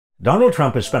Donald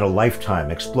Trump has spent a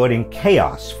lifetime exploiting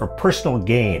chaos for personal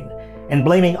gain and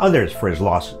blaming others for his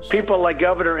losses. People like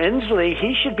Governor Inslee,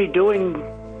 he should be doing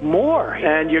more.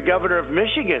 And your governor of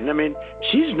Michigan, I mean,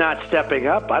 she's not stepping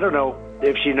up. I don't know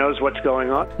if she knows what's going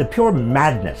on. The pure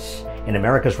madness in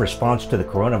America's response to the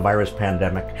coronavirus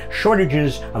pandemic,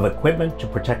 shortages of equipment to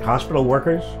protect hospital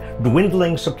workers,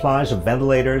 dwindling supplies of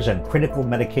ventilators and critical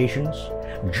medications,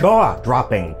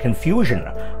 jaw-dropping confusion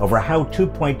over how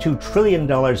 $2.2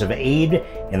 trillion of aid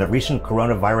in the recent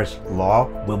coronavirus law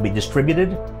will be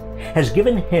distributed, has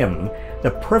given him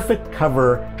the perfect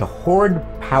cover to hoard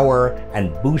power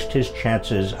and boost his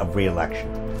chances of re-election.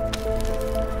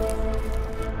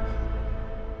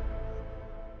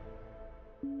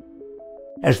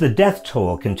 As the death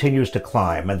toll continues to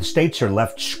climb and the states are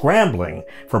left scrambling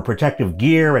for protective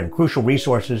gear and crucial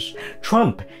resources,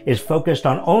 Trump is focused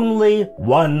on only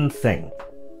one thing: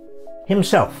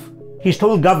 himself. He's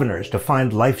told governors to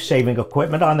find life-saving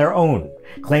equipment on their own,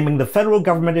 claiming the federal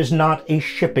government is not a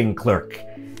shipping clerk,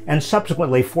 and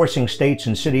subsequently forcing states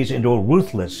and cities into a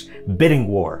ruthless bidding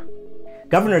war.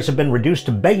 Governors have been reduced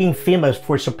to begging FEMA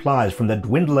for supplies from the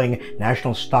dwindling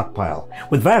national stockpile,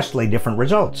 with vastly different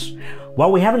results.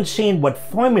 While we haven't seen what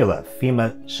formula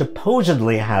FEMA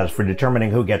supposedly has for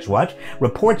determining who gets what,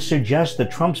 reports suggest that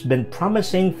Trump's been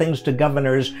promising things to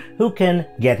governors who can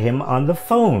get him on the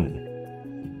phone.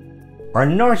 Our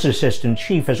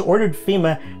narcissist-in-chief has ordered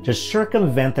FEMA to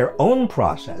circumvent their own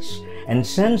process and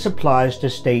send supplies to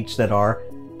states that are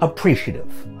appreciative.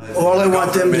 All I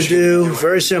want them to do,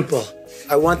 very simple,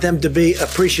 I want them to be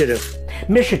appreciative.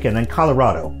 Michigan and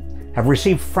Colorado have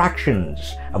received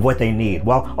fractions of what they need,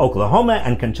 while Oklahoma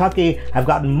and Kentucky have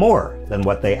gotten more than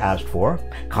what they asked for.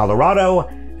 Colorado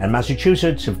and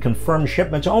Massachusetts have confirmed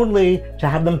shipments only to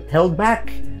have them held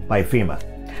back by FEMA.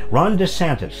 Ron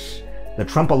DeSantis, the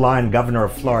Trump-aligned governor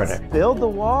of Florida, build the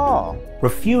wall,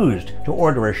 refused to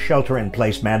order a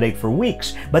shelter-in-place mandate for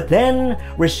weeks, but then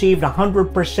received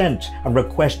 100% of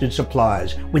requested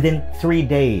supplies within 3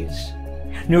 days.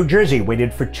 New Jersey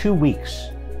waited for 2 weeks.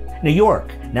 New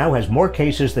York now has more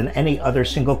cases than any other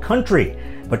single country,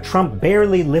 but Trump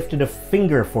barely lifted a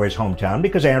finger for his hometown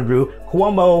because Andrew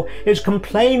Cuomo is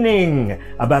complaining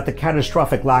about the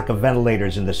catastrophic lack of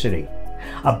ventilators in the city.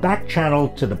 A back channel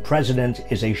to the president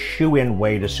is a shoo-in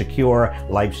way to secure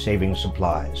life-saving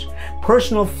supplies.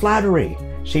 Personal flattery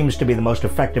seems to be the most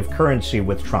effective currency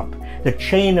with Trump. The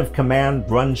chain of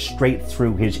command runs straight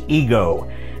through his ego,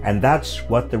 and that's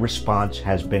what the response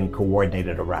has been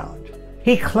coordinated around.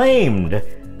 He claimed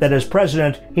that as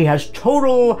president, he has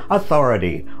total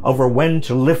authority over when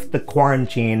to lift the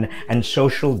quarantine and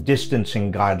social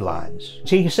distancing guidelines.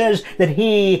 He says that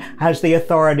he has the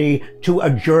authority to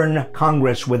adjourn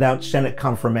Congress without Senate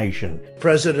confirmation. The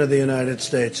President of the United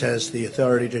States has the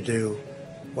authority to do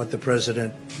what the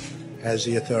President has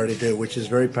the authority to do, which is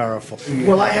very powerful.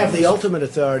 Well, I have the ultimate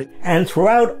authority. And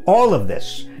throughout all of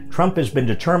this, Trump has been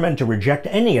determined to reject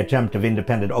any attempt of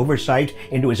independent oversight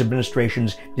into his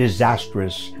administration's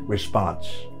disastrous response.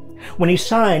 When he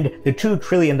signed the $2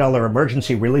 trillion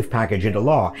emergency relief package into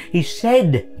law, he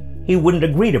said he wouldn't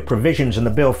agree to provisions in the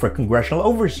bill for congressional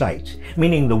oversight,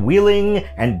 meaning the wheeling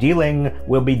and dealing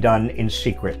will be done in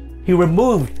secret. He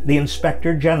removed the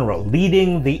Inspector General,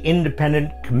 leading the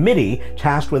independent committee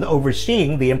tasked with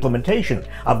overseeing the implementation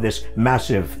of this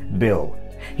massive bill.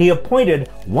 He appointed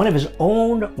one of his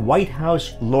own White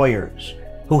House lawyers,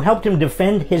 who helped him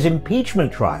defend his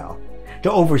impeachment trial,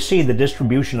 to oversee the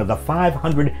distribution of the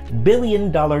 $500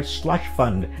 billion slush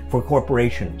fund for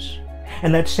corporations.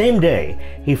 And that same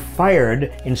day, he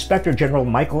fired Inspector General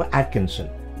Michael Atkinson,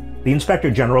 the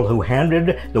Inspector General who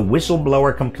handed the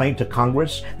whistleblower complaint to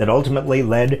Congress that ultimately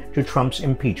led to Trump's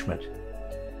impeachment.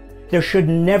 There should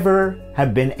never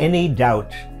have been any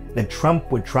doubt that Trump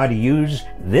would try to use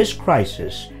this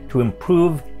crisis to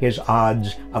improve his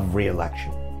odds of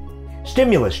re-election.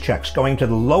 Stimulus checks going to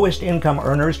the lowest income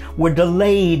earners were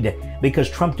delayed because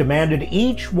Trump demanded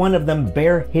each one of them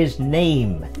bear his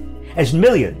name. As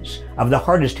millions of the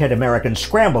hardest hit Americans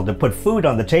scrambled to put food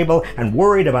on the table and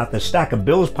worried about the stack of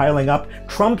bills piling up,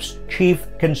 Trump's chief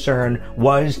concern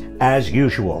was, as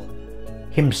usual,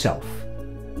 himself.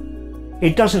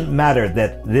 It doesn't matter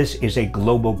that this is a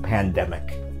global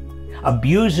pandemic.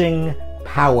 Abusing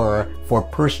power for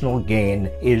personal gain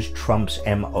is Trump's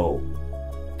MO.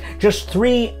 Just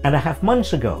 3.5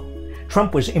 months ago,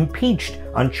 Trump was impeached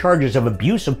on charges of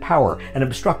abuse of power and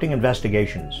obstructing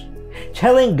investigations.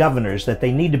 Telling governors that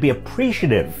they need to be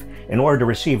appreciative in order to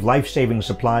receive life-saving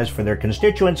supplies for their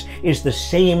constituents is the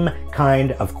same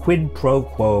kind of quid pro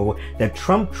quo that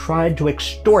Trump tried to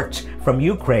extort from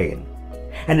Ukraine.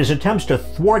 and his attempts to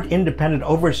thwart independent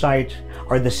oversight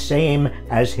are the same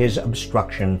as his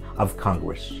obstruction of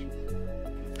Congress.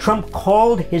 Trump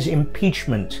called his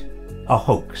impeachment a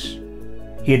hoax.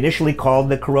 He initially called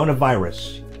the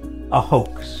coronavirus a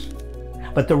hoax.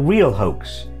 But the real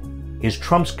hoax is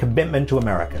Trump's commitment to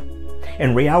America.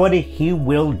 In reality, he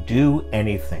will do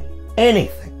anything,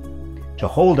 to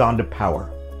hold on to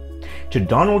power. To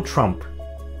Donald Trump,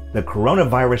 the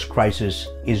coronavirus crisis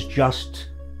is just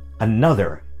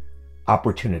another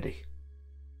opportunity.